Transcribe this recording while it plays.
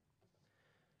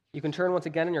You can turn once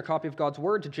again in your copy of God's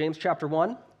Word to James chapter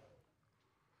 1.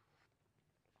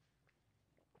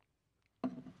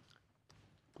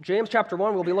 James chapter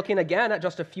 1, we'll be looking again at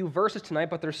just a few verses tonight,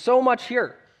 but there's so much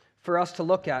here for us to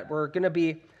look at. We're going to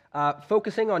be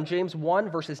focusing on James 1,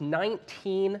 verses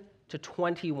 19 to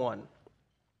 21.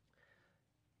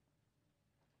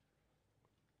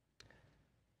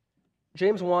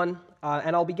 James 1,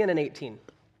 and I'll begin in 18.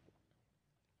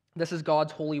 This is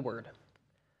God's holy word.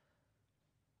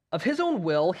 Of his own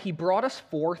will, he brought us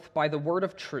forth by the word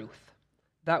of truth,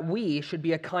 that we should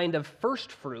be a kind of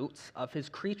first fruits of his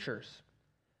creatures.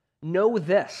 Know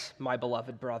this, my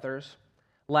beloved brothers,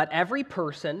 let every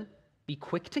person be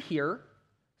quick to hear,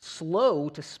 slow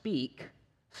to speak,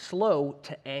 slow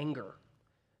to anger.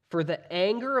 For the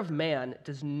anger of man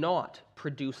does not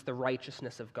produce the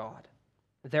righteousness of God.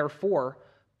 Therefore,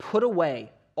 put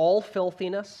away all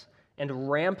filthiness and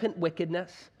rampant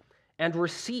wickedness, and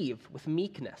receive with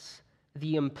meekness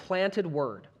the implanted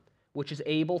word, which is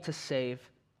able to save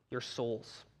your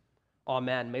souls.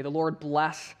 Amen. May the Lord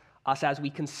bless us as we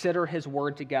consider his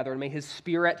word together, and may his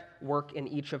Spirit work in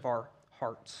each of our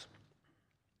hearts.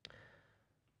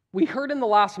 We heard in the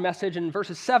last message in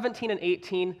verses 17 and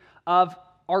 18 of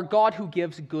our God who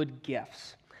gives good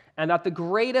gifts, and that the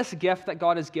greatest gift that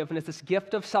God has given is this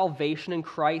gift of salvation in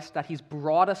Christ, that he's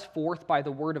brought us forth by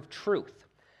the word of truth.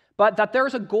 But that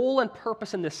there's a goal and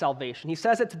purpose in this salvation. He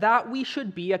says it's that we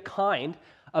should be a kind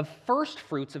of first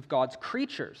fruits of God's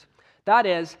creatures. That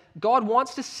is, God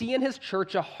wants to see in his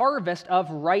church a harvest of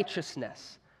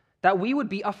righteousness, that we would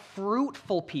be a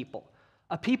fruitful people,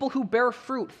 a people who bear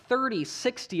fruit 30,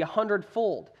 60,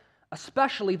 100-fold,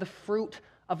 especially the fruit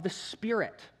of the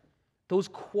Spirit, those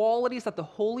qualities that the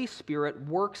Holy Spirit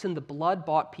works in the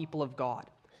blood-bought people of God.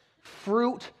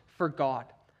 Fruit for God.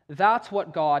 That's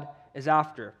what God is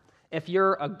after. If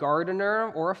you're a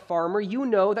gardener or a farmer, you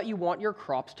know that you want your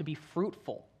crops to be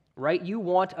fruitful, right? You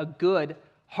want a good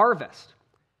harvest.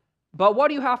 But what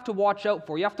do you have to watch out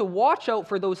for? You have to watch out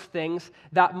for those things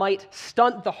that might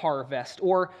stunt the harvest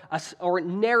or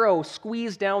narrow,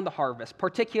 squeeze down the harvest.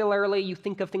 Particularly, you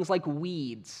think of things like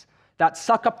weeds that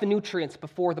suck up the nutrients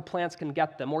before the plants can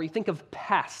get them. Or you think of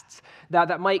pests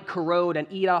that might corrode and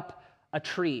eat up a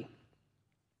tree.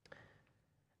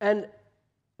 And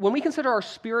when we consider our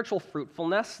spiritual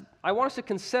fruitfulness, I want us to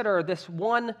consider this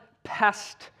one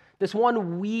pest, this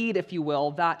one weed, if you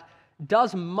will, that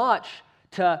does much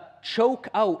to choke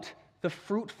out the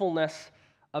fruitfulness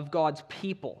of God's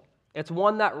people. It's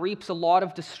one that reaps a lot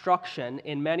of destruction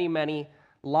in many, many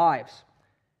lives.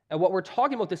 And what we're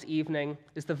talking about this evening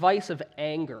is the vice of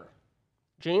anger.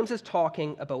 James is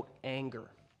talking about anger.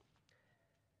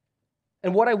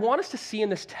 And what I want us to see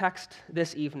in this text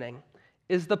this evening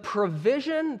is the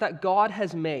provision that God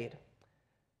has made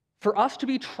for us to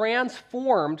be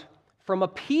transformed from a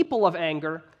people of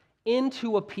anger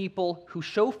into a people who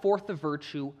show forth the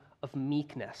virtue of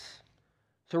meekness.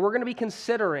 So we're going to be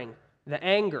considering the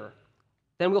anger,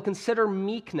 then we'll consider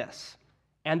meekness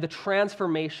and the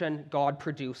transformation God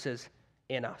produces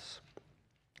in us.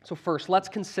 So first, let's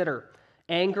consider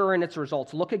anger and its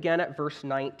results. Look again at verse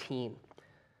 19.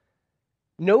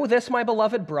 Know this, my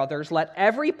beloved brothers, let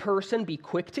every person be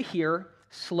quick to hear,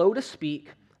 slow to speak,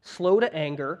 slow to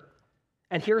anger.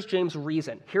 And here's James'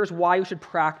 reason. Here's why we should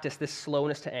practice this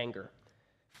slowness to anger.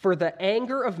 For the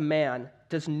anger of man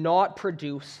does not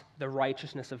produce the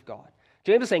righteousness of God.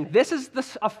 James is saying, this is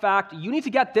a fact. You need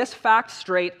to get this fact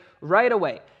straight right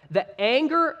away. The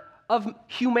anger of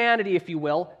humanity, if you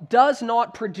will, does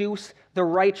not produce the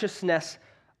righteousness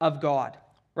of God.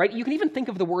 Right? You can even think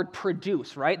of the word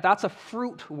produce, right? That's a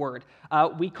fruit word.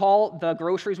 We call the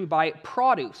groceries we buy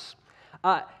produce.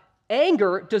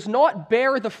 Anger does not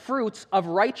bear the fruits of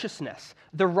righteousness,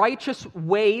 the righteous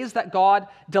ways that God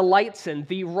delights in,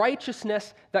 the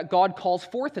righteousness that God calls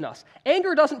forth in us.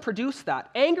 Anger doesn't produce that.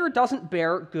 Anger doesn't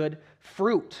bear good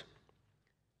fruit.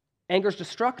 Anger is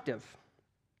destructive.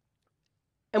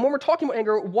 And when we're talking about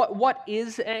anger, what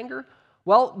is anger?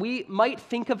 Well, we might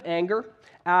think of anger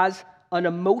as an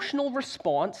emotional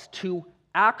response to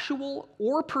actual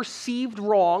or perceived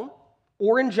wrong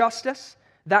or injustice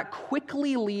that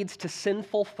quickly leads to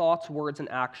sinful thoughts, words,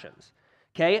 and actions.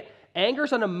 Okay? Anger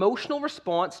is an emotional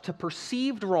response to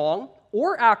perceived wrong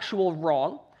or actual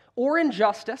wrong or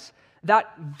injustice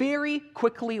that very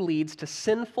quickly leads to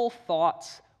sinful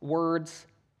thoughts, words,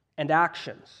 and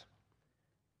actions.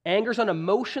 Anger is an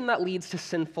emotion that leads to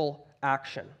sinful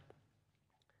action.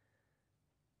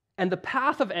 And the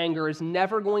path of anger is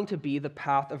never going to be the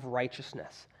path of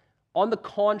righteousness. On the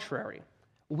contrary,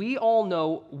 we all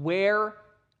know where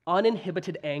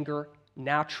uninhibited anger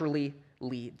naturally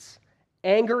leads.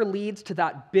 Anger leads to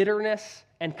that bitterness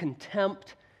and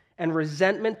contempt and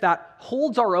resentment that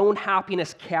holds our own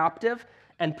happiness captive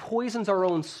and poisons our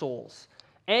own souls.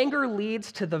 Anger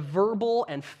leads to the verbal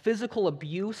and physical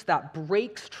abuse that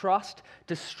breaks trust,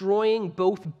 destroying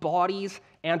both bodies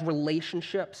and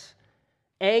relationships.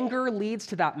 Anger leads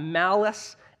to that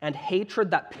malice and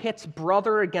hatred that pits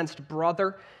brother against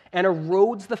brother and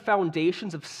erodes the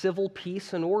foundations of civil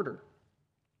peace and order.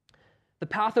 The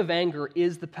path of anger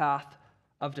is the path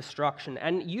of destruction,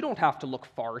 and you don't have to look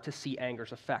far to see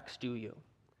anger's effects, do you?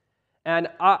 And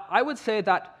I would say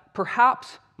that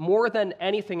perhaps more than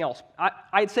anything else,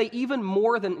 I'd say even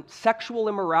more than sexual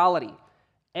immorality,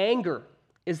 anger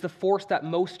is the force that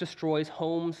most destroys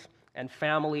homes and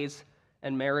families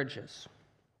and marriages.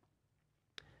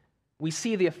 We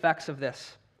see the effects of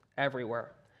this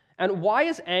everywhere. And why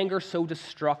is anger so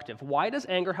destructive? Why does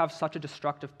anger have such a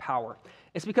destructive power?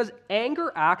 It's because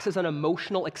anger acts as an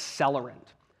emotional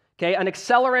accelerant. Okay? An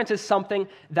accelerant is something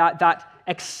that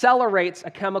accelerates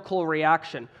a chemical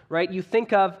reaction, right? You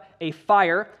think of a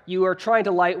fire, you are trying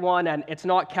to light one and it's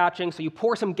not catching, so you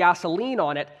pour some gasoline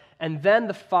on it, and then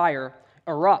the fire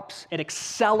erupts. It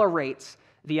accelerates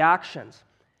the actions.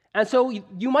 And so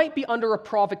you might be under a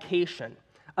provocation,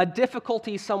 a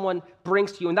difficulty someone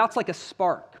brings to you, and that's like a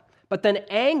spark. But then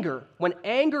anger, when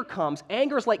anger comes,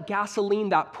 anger is like gasoline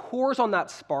that pours on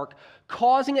that spark,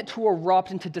 causing it to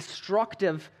erupt into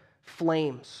destructive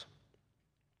flames.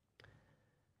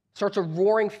 Starts a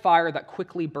roaring fire that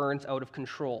quickly burns out of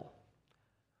control.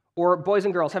 Or boys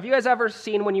and girls, have you guys ever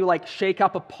seen when you shake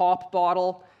up a pop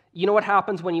bottle? You know what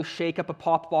happens when you shake up a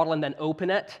pop bottle and then open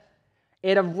it?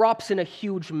 It erupts in a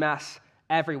huge mess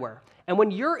everywhere. And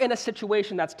when you're in a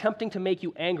situation that's tempting to make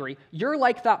you angry, you're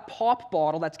like that pop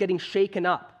bottle that's getting shaken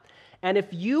up. And if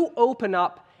you open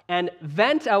up and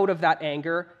vent out of that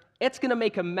anger, it's going to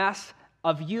make a mess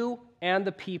of you and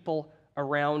the people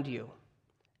around you.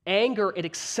 Anger, it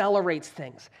accelerates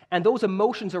things, and those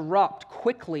emotions erupt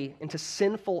quickly into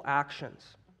sinful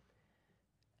actions.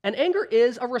 And anger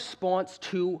is a response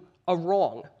to a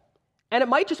wrong. And it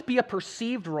might just be a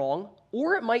perceived wrong,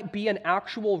 or it might be an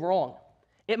actual wrong.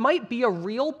 It might be a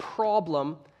real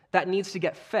problem that needs to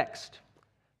get fixed.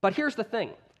 But here's the thing.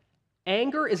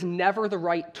 Anger is never the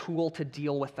right tool to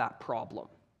deal with that problem.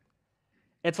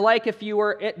 It's like if you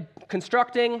were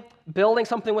building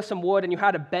something with some wood, and you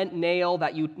had a bent nail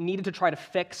that you needed to try to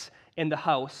fix in the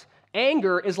house.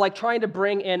 Anger is like trying to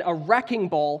bring in a wrecking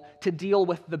ball to deal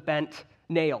with the bent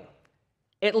nail.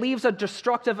 It leaves a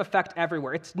destructive effect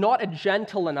everywhere. It's not a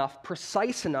gentle enough,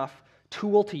 precise enough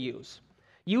tool to use.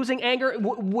 Using anger,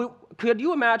 could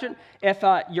you imagine if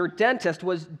your dentist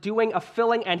was doing a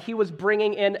filling and he was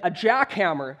bringing in a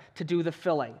jackhammer to do the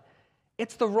filling?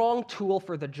 It's the wrong tool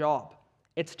for the job.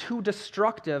 It's too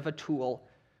destructive a tool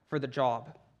for the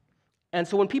job. And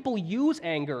so when people use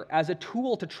anger as a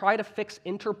tool to try to fix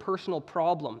interpersonal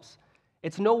problems,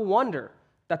 it's no wonder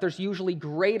that there's usually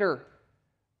greater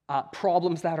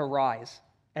problems that arise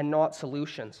and not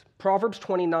solutions. Proverbs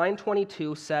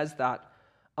 29:22 says that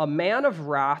a man of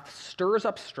wrath stirs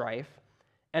up strife,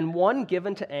 and one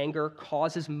given to anger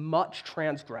causes much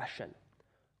transgression.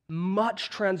 Much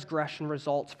transgression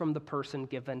results from the person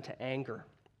given to anger.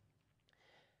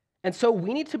 And so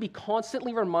we need to be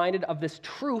constantly reminded of this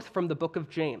truth from the book of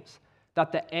James,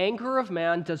 that the anger of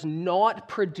man does not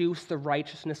produce the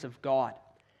righteousness of God.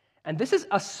 And this is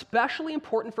especially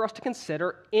important for us to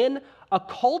consider in a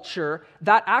culture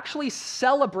that actually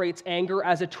celebrates anger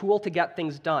as a tool to get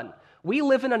things done. We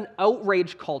live in an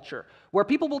outrage culture where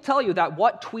people will tell you that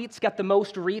what tweets get the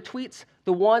most retweets?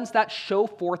 The ones that show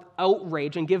forth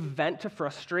outrage and give vent to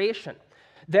frustration.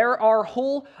 There are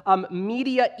whole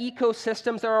media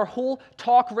ecosystems, there are whole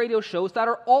talk radio shows that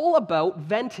are all about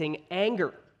venting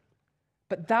anger.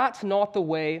 But that's not the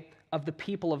way of the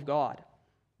people of God.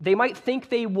 They might think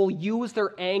they will use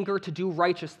their anger to do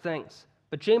righteous things,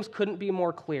 but James couldn't be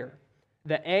more clear.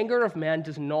 The anger of man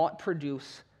does not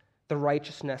produce the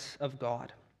righteousness of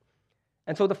God.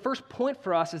 And so the first point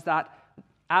for us is that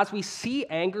as we see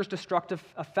anger's destructive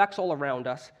effects all around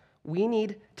us, we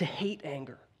need to hate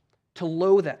anger, to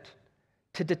loathe it,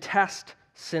 to detest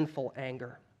sinful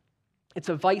anger. It's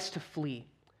a vice to flee.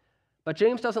 But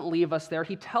James doesn't leave us there.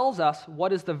 He tells us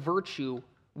what is the virtue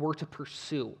we're to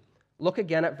pursue. Look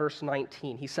again at verse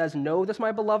 19. He says, "Know this,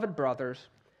 my beloved brothers,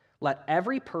 let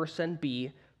every person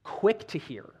be quick to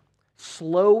hear,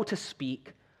 slow to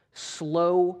speak,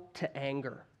 slow to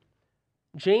anger."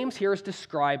 James here is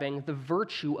describing the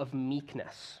virtue of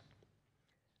meekness.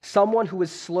 Someone who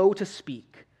is slow to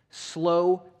speak,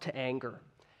 slow to anger.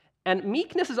 And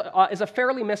meekness is a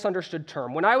fairly misunderstood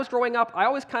term. When I was growing up, I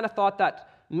always kind of thought that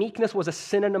meekness was a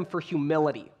synonym for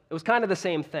humility. It was kind of the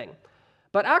same thing.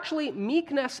 But actually,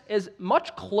 meekness is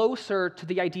much closer to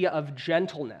the idea of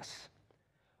gentleness.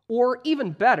 Or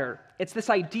even better, it's this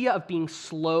idea of being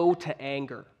slow to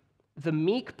anger. The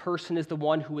meek person is the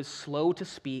one who is slow to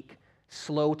speak,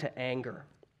 slow to anger.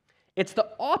 It's the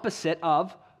opposite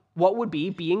of what would be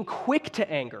being quick to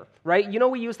anger, right? You know,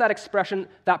 we use that expression,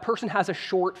 that person has a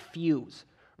short fuse,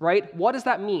 right? What does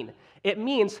that mean? It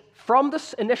means from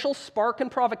this initial spark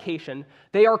and provocation,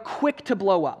 they are quick to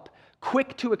blow up,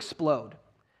 quick to explode.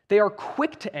 They are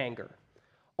quick to anger.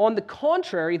 On the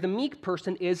contrary, the meek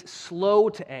person is slow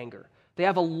to anger. They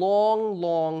have a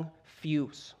long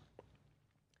fuse,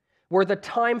 where the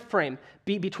time frame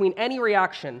between any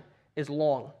reaction is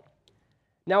long.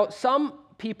 Now, some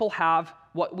people have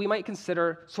what we might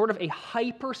consider sort of a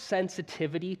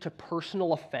hypersensitivity to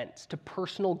personal offense, to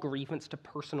personal grievance, to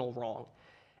personal wrong.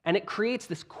 And it creates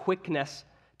this quickness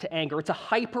to anger. It's a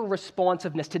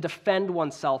hyper-responsiveness to defend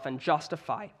oneself and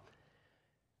justify.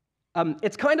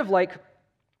 It's kind of like,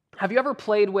 have you ever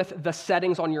played with the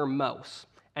settings on your mouse?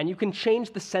 And you can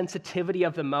change the sensitivity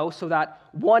of the mouse so that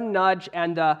one nudge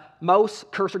and the mouse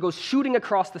cursor goes shooting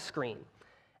across the screen.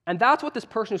 And that's what this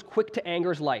person who's quick to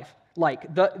anger is like.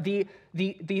 The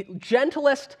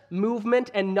gentlest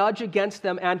movement and nudge against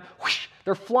them, and whoosh,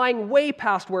 they're flying way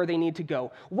past where they need to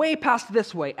go, way past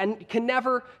this way, and can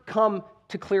never come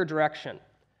to clear direction.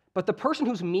 But the person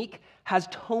who's meek has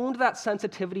toned that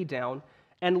sensitivity down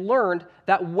and learned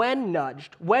that when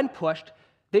nudged, when pushed,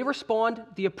 they respond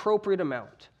the appropriate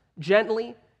amount,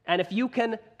 gently, and if you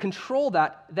can control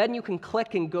that, then you can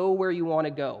click and go where you want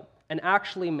to go and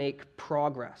actually make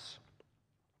progress.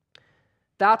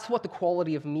 That's what the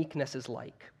quality of meekness is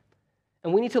like.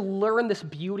 And we need to learn this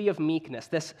beauty of meekness,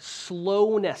 this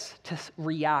slowness to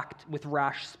react with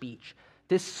rash speech,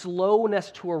 this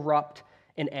slowness to erupt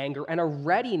in anger, and a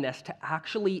readiness to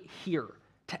actually hear,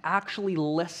 to actually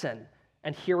listen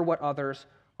and hear what others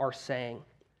are saying.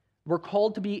 We're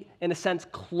called to be, in a sense,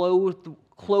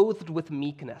 clothed with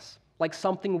meekness, like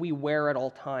something we wear at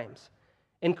all times.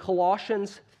 In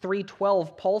Colossians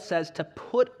 3:12, Paul says to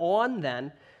put on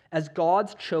then, as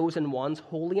God's chosen ones,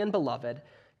 holy and beloved,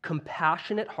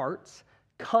 compassionate hearts,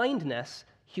 kindness,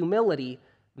 humility,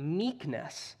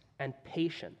 meekness, and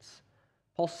patience.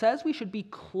 Paul says we should be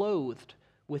clothed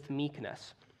with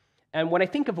meekness. And when I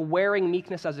think of wearing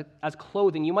meekness as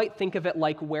clothing, you might think of it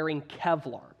like wearing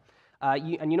Kevlar.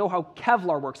 And you know how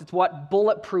Kevlar works. It's what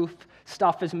bulletproof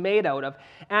stuff is made out of.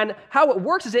 And how it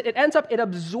works is it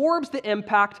absorbs the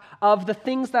impact of the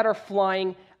things that are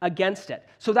flying against it.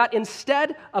 So that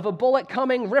instead of a bullet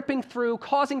coming, ripping through,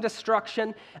 causing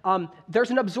destruction,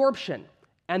 there's an absorption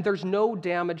and there's no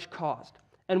damage caused.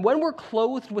 And when we're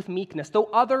clothed with meekness, though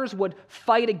others would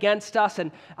fight against us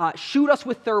and shoot us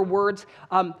with their words,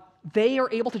 they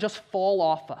are able to just fall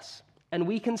off us and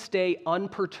we can stay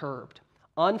unperturbed,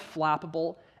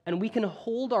 unflappable, and we can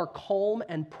hold our calm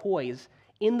and poise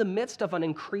in the midst of an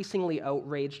increasingly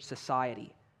outraged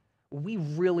society. We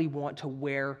really want to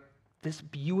wear this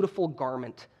beautiful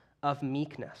garment of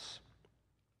meekness.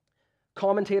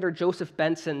 Commentator Joseph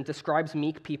Benson describes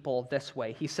meek people this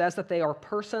way. He says that they are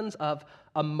persons of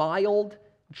a mild,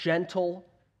 gentle,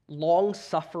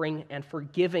 long-suffering, and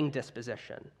forgiving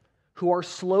disposition, who are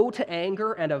slow to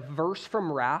anger and averse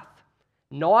from wrath,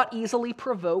 not easily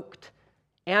provoked,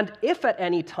 and if at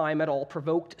any time at all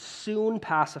provoked, soon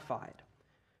pacified,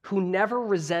 who never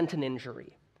resent an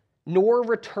injury, nor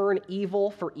return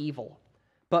evil for evil,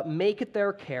 but make it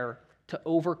their care to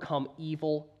overcome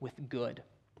evil with good.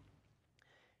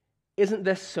 Isn't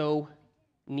this so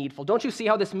needful? Don't you see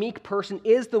how this meek person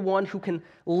is the one who can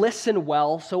listen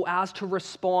well so as to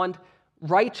respond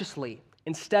righteously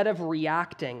instead of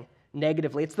reacting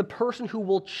negatively? It's the person who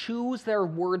will choose their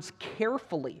words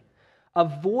carefully,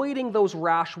 avoiding those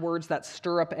rash words that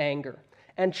stir up anger,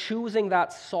 and choosing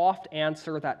that soft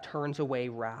answer that turns away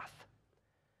wrath.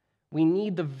 We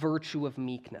need the virtue of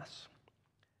meekness.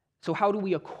 So how do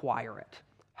we acquire it?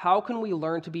 How can we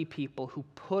learn to be people who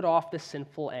put off the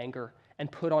sinful anger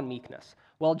and put on meekness?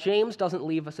 Well, James doesn't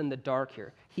leave us in the dark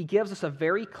here. He gives us a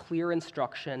very clear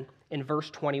instruction in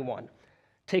verse 21.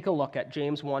 Take a look at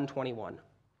James 1:21.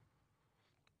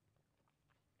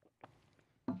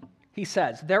 He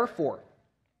says, "Therefore,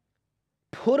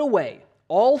 put away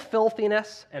all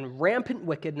filthiness and rampant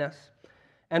wickedness,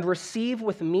 and receive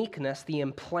with meekness the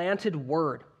implanted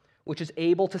word, which is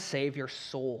able to save your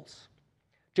souls."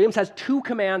 James has two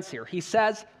commands here. He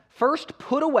says, first,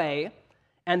 put away,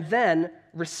 and then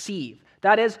receive.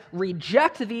 That is,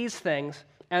 reject these things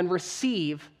and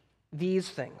receive these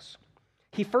things.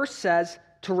 He first says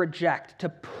to reject, to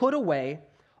put away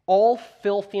all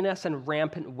filthiness and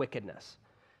rampant wickedness.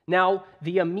 Now,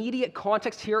 the immediate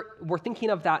context here, we're thinking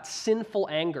of that sinful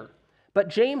anger. But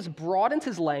James broadens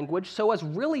his language so as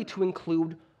really to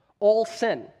include all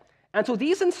sin. And so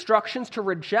these instructions to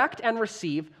reject and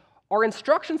receive are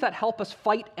instructions that help us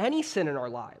fight any sin in our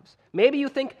lives. Maybe you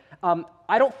think,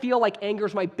 I don't feel like anger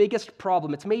is my biggest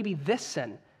problem. It's maybe this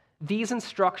sin. These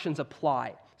instructions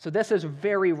apply. So this is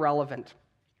very relevant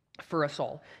for us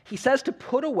all. He says to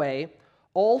put away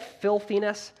all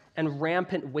filthiness and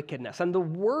rampant wickedness. And the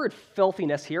word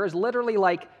filthiness here is literally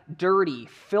like dirty,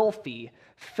 filthy,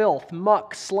 filth,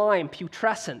 muck, slime,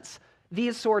 putrescence,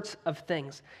 these sorts of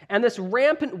things. And this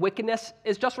rampant wickedness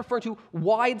is just referring to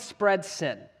widespread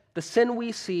sin, the sin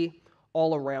we see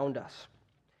all around us.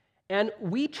 And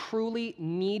we truly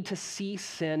need to see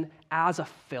sin as a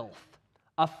filth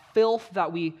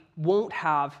that we won't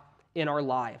have in our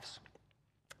lives.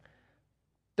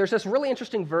 There's this really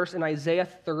interesting verse in Isaiah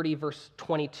 30, verse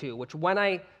 22, which when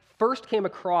I first came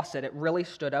across it, it really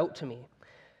stood out to me.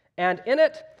 And in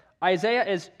it, Isaiah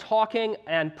is talking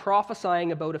and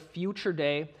prophesying about a future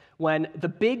day when the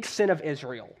big sin of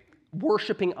Israel,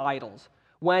 worshiping idols,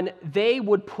 when they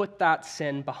would put that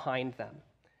sin behind them.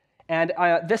 And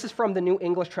this is from the New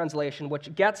English Translation,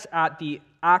 which gets at the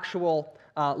actual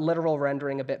literal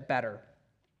rendering a bit better.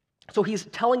 So he's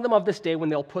telling them of this day when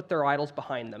they'll put their idols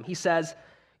behind them. He says,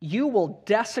 "You will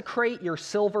desecrate your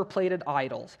silver-plated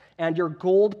idols and your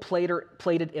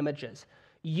gold-plated images.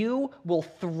 You will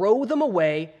throw them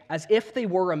away as if they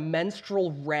were a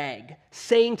menstrual rag,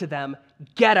 saying to them,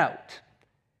 'Get out.'"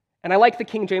 And I like the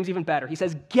King James even better. He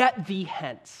says, "Get thee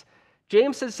hence."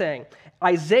 James is saying,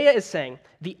 Isaiah is saying,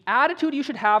 the attitude you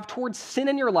should have towards sin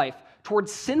in your life,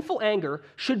 towards sinful anger,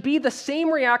 should be the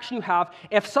same reaction you have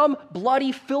if some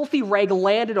bloody, filthy rag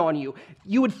landed on you.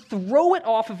 You would throw it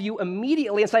off of you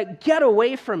immediately and say, "Get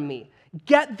away from me.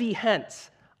 Get thee hence.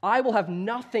 I will have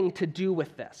nothing to do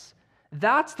with this."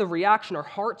 That's the reaction our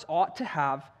hearts ought to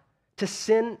have to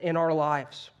sin in our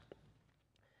lives.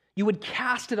 You would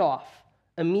cast it off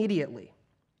immediately.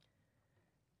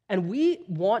 And we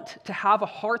want to have a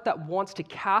heart that wants to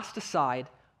cast aside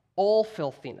all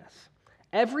filthiness,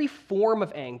 every form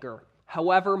of anger,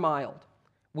 however mild.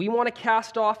 We want to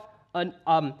cast off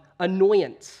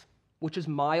annoyance, which is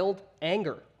mild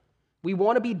anger. We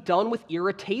want to be done with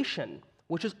irritation,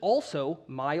 which is also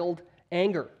mild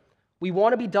anger. We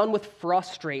want to be done with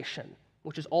frustration,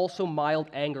 which is also mild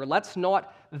anger. Let's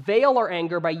not veil our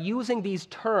anger by using these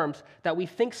terms that we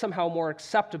think somehow more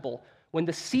acceptable when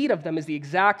the seed of them is the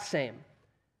exact same.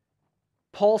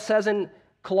 Paul says in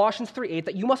Colossians 3:8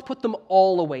 that you must put them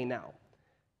all away now.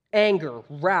 Anger,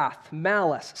 wrath,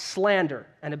 malice, slander,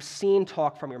 and obscene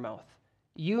talk from your mouth.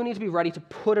 You need to be ready to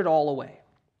put it all away.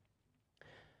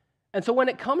 And so when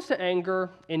it comes to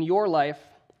anger in your life,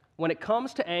 when it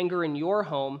comes to anger in your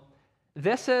home,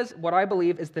 this is what I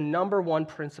believe is the number one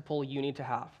principle you need to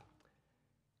have.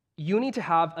 You need to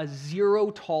have a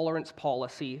zero tolerance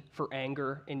policy for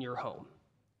anger in your home.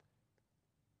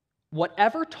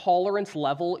 Whatever tolerance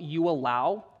level you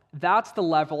allow, that's the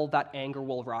level that anger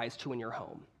will rise to in your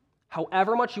home.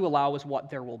 However much you allow is what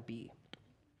there will be.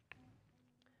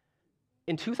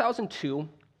 In 2002,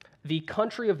 the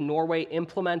country of Norway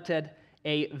implemented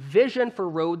a vision for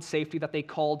road safety that they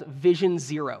called Vision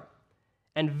Zero.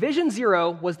 And Vision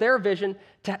Zero was their vision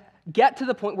to get to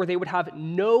the point where they would have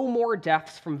no more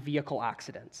deaths from vehicle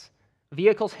accidents.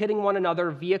 Vehicles hitting one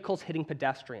another, vehicles hitting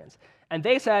pedestrians. And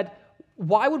they said,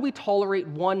 why would we tolerate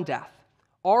one death?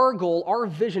 Our goal, our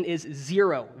vision is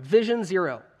zero, Vision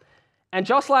Zero. And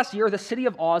just last year, the city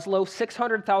of Oslo,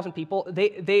 600,000 people,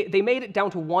 they made it down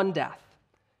to one death.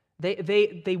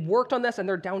 They worked on this, and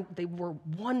they were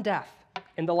one death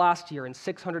in the last year in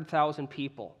 600,000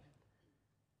 people.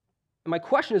 And my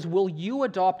question is, will you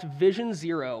adopt Vision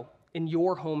Zero in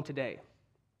your home today?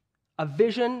 A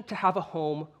vision to have a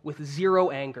home with zero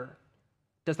anger.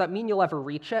 Does that mean you'll ever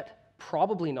reach it?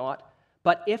 Probably not.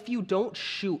 But if you don't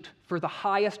shoot for the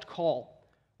highest call,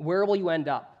 where will you end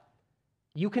up?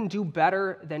 You can do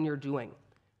better than you're doing.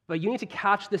 But you need to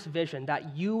catch this vision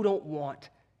that you don't want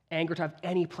anger to have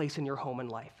any place in your home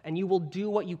and life. And you will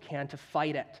do what you can to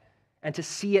fight it and to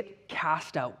see it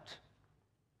cast out.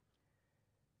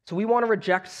 So we want to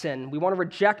reject sin. We want to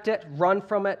reject it, run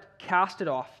from it, cast it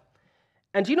off.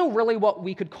 And do you know really what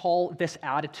we could call this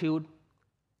attitude?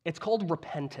 It's called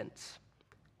repentance.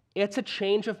 It's a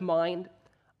change of mind,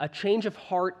 a change of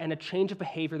heart, and a change of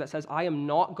behavior that says, I am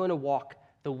not going to walk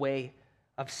the way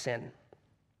of sin.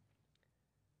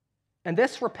 And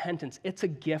this repentance, it's a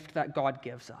gift that God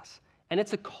gives us. And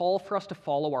it's a call for us to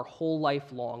follow our whole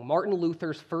life long. Martin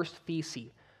Luther's first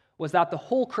thesis was that the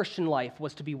whole Christian life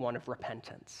was to be one of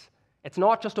repentance. It's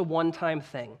not just a one-time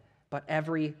thing, but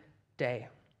every day.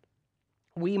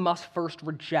 We must first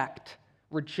reject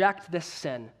this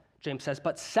sin, James says.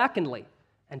 But secondly,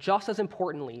 and just as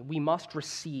importantly, we must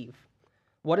receive.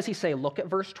 What does he say? Look at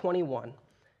verse 21.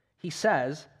 He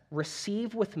says,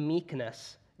 receive with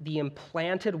meekness the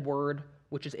implanted word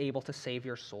which is able to save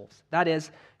your souls. That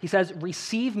is, he says,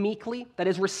 receive meekly, that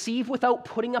is, receive without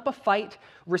putting up a fight,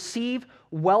 receive,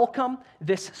 welcome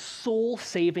this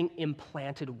soul-saving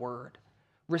implanted word.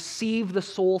 Receive the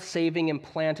soul-saving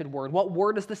implanted word. What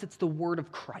word is this? It's the word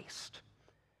of Christ.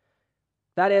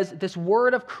 That is, this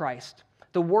word of Christ,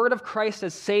 the word of Christ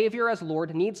as Savior, as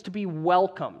Lord, needs to be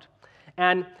welcomed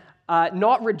and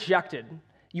not rejected.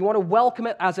 You want to welcome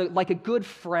it as like a good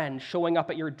friend showing up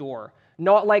at your door,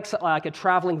 not like a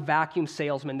traveling vacuum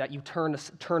salesman that you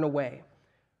turn away.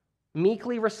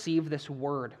 Meekly receive this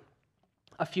word.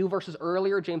 A few verses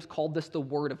earlier, James called this the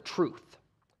word of truth.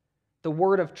 The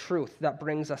word of truth that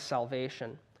brings us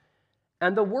salvation.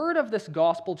 And the word of this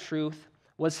gospel truth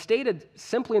was stated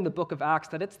simply in the book of Acts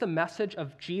that it's the message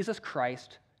of Jesus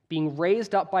Christ being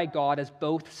raised up by God as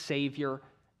both Savior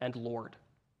and Lord.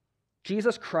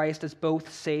 Jesus Christ as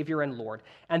both Savior and Lord.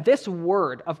 And this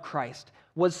word of Christ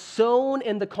was sown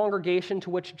in the congregation to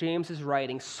which James is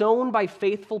writing, sown by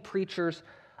faithful preachers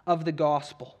of the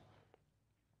gospel.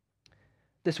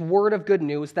 This word of good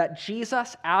news that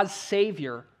Jesus as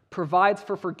Savior provides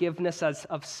for forgiveness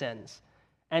of sins,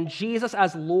 and Jesus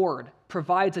as Lord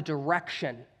provides a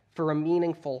direction for a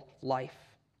meaningful life.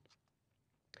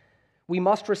 We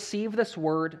must receive this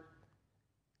word.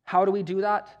 How do we do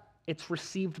that? It's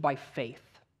received by faith.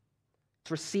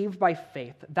 It's received by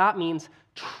faith. That means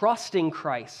trusting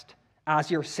Christ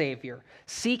as your Savior,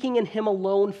 seeking in Him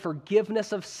alone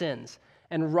forgiveness of sins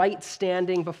and right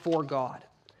standing before God.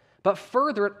 But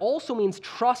further, it also means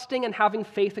trusting and having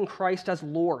faith in Christ as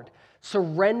Lord,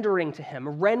 surrendering to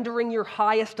Him, rendering your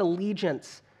highest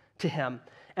allegiance to Him,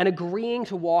 and agreeing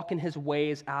to walk in His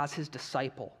ways as His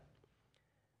disciple.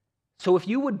 So if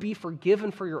you would be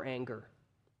forgiven for your anger,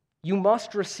 you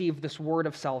must receive this word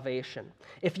of salvation.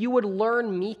 If you would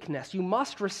learn meekness, you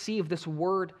must receive this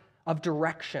word of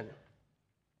direction.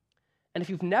 And if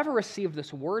you've never received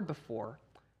this word before,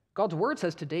 God's word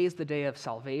says today is the day of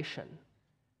salvation.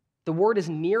 The word is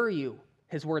near you,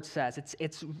 His word says.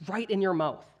 It's right in your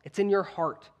mouth. It's in your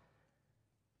heart.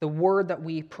 The word that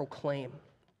we proclaim.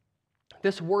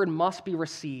 This word must be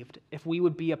received if we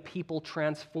would be a people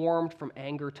transformed from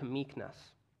anger to meekness.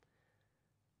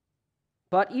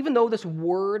 But even though this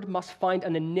word must find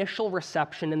an initial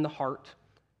reception in the heart,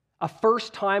 a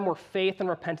first time where faith and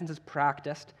repentance is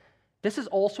practiced, this is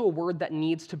also a word that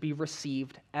needs to be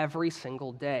received every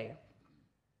single day.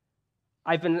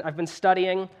 I've been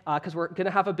studying, because we're going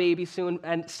to have a baby soon,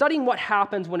 and studying what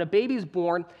happens when a baby's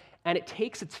born and it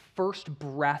takes its first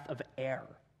breath of air.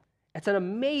 It's an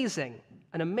amazing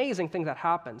thing that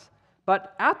happens.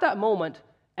 But at that moment,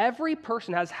 every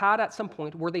person has had at some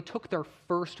point where they took their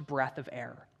first breath of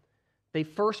air. They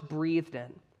first breathed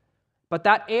in. But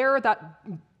that air that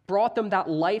brought them that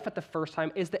life at the first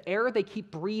time is the air they keep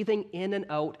breathing in and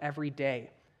out every day.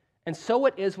 And so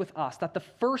it is with us, that the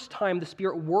first time the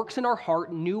Spirit works in our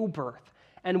heart, new birth,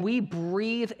 and we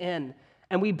breathe in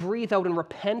and we breathe out in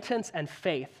repentance and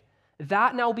faith,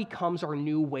 that now becomes our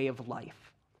new way of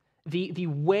life. The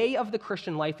way of the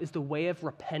Christian life is the way of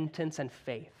repentance and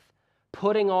faith.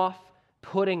 Putting off,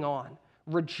 putting on,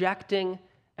 rejecting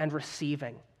and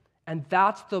receiving. And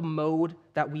that's the mode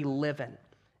that we live in.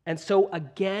 And so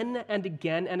again and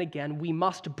again and again, we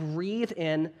must breathe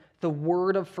in the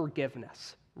word of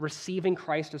forgiveness, receiving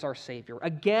Christ as our Savior.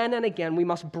 Again and again, we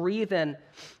must breathe in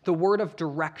the word of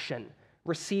direction,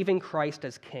 receiving Christ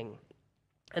as King.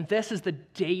 And this is the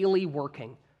daily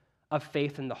working of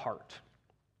faith in the heart.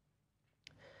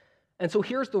 And so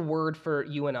here's the word for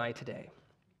you and I today.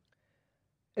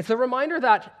 It's a reminder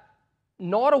that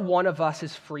not a one of us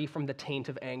is free from the taint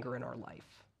of anger in our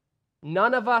life.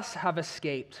 None of us have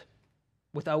escaped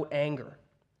without anger.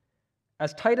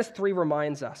 As Titus 3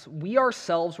 reminds us, we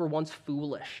ourselves were once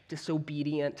foolish,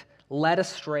 disobedient, led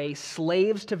astray,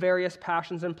 slaves to various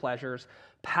passions and pleasures,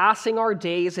 passing our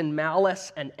days in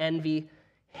malice and envy,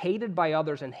 hated by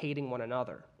others and hating one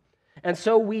another. And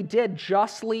so we did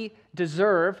justly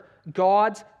deserve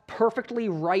God's perfectly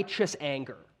righteous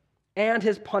anger and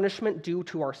His punishment due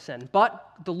to our sin. But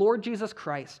the Lord Jesus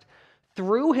Christ,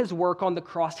 through His work on the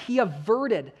cross, He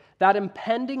averted that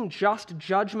impending just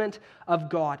judgment of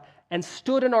God and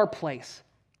stood in our place,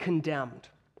 condemned.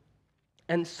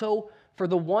 And so, for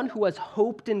the one who has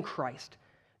hoped in Christ,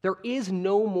 there is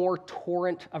no more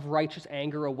torrent of righteous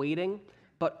anger awaiting,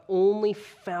 but only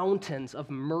fountains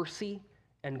of mercy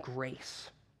and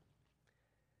grace.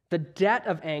 The debt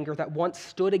of anger that once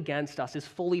stood against us is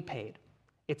fully paid.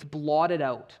 It's blotted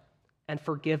out and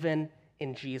forgiven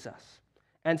in Jesus.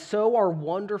 And so our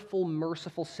wonderful,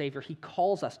 merciful Savior, he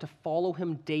calls us to follow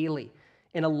him daily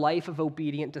in a life of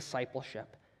obedient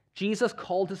discipleship. Jesus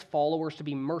called his followers to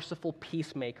be merciful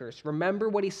peacemakers. Remember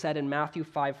what he said in Matthew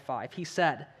 5:5. He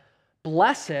said,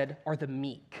 "Blessed are the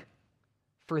meek,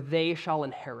 for they shall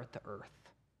inherit the earth."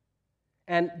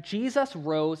 And Jesus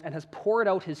rose and has poured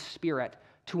out his Spirit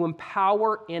to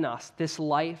empower in us this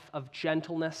life of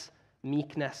gentleness,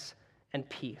 meekness, and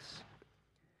peace.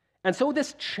 And so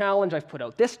this challenge I've put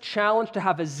out, this challenge to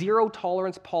have a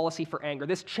zero-tolerance policy for anger,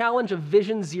 this challenge of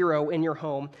Vision Zero in your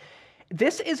home,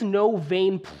 this is no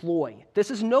vain ploy. This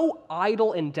is no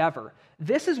idle endeavor.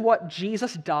 This is what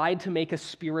Jesus died to make a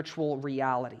spiritual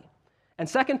reality. And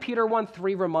 2 Peter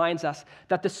 1:3 reminds us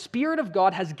that the Spirit of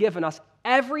God has given us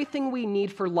everything we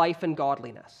need for life and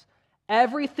godliness,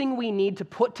 everything we need to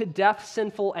put to death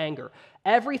sinful anger,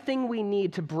 everything we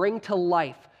need to bring to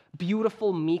life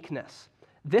beautiful meekness.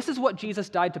 This is what Jesus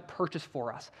died to purchase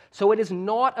for us. So it is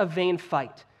not a vain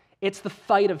fight. It's the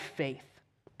fight of faith,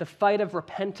 the fight of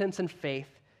repentance and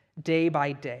faith day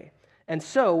by day. And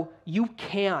so you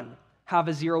can have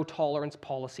a zero-tolerance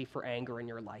policy for anger in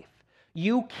your life.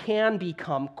 You can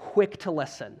become quick to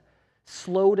listen,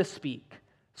 slow to speak,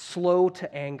 slow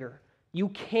to anger. You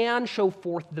can show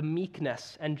forth the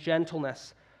meekness and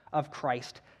gentleness of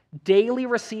Christ, daily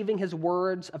receiving his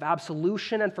words of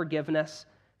absolution and forgiveness,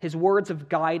 his words of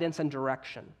guidance and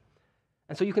direction.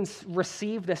 And so you can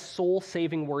receive this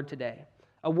soul-saving word today,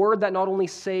 a word that not only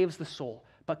saves the soul,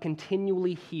 but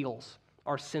continually heals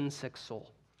our sin-sick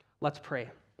soul. Let's pray.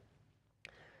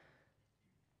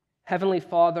 Heavenly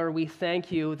Father, we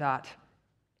thank you that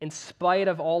in spite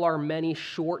of all our many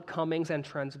shortcomings and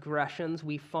transgressions,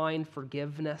 we find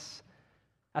forgiveness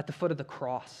at the foot of the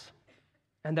cross,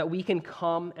 and that we can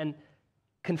come and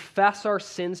confess our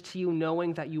sins to you,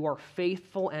 knowing that you are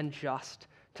faithful and just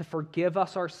to forgive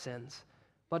us our sins,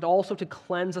 but also to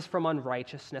cleanse us from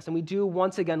unrighteousness. And we do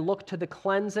once again look to the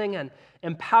cleansing and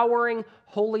empowering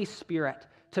Holy Spirit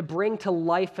to bring to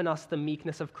life in us the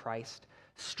meekness of Christ.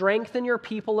 Strengthen your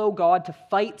people, O God, to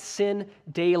fight sin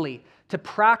daily, to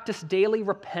practice daily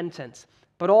repentance,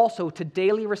 but also to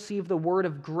daily receive the word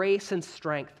of grace and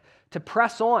strength, to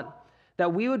press on,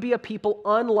 that we would be a people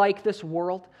unlike this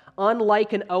world,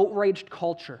 unlike an outraged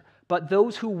culture, but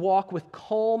those who walk with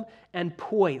calm and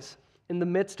poise in the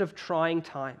midst of trying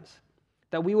times,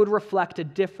 that we would reflect a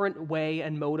different way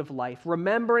and mode of life,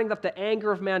 remembering that the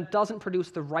anger of man doesn't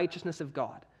produce the righteousness of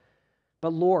God,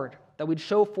 but Lord, that we'd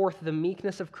show forth the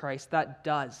meekness of Christ that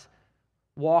does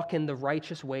walk in the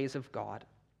righteous ways of God.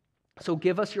 So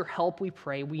give us your help, we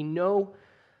pray. We know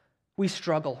we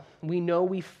struggle. We know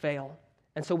we fail.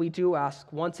 And so we do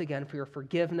ask once again for your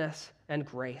forgiveness and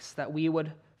grace, that we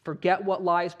would forget what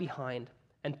lies behind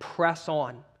and press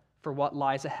on for what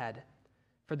lies ahead,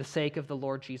 for the sake of the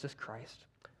Lord Jesus Christ.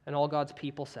 And all God's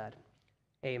people said,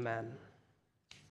 Amen.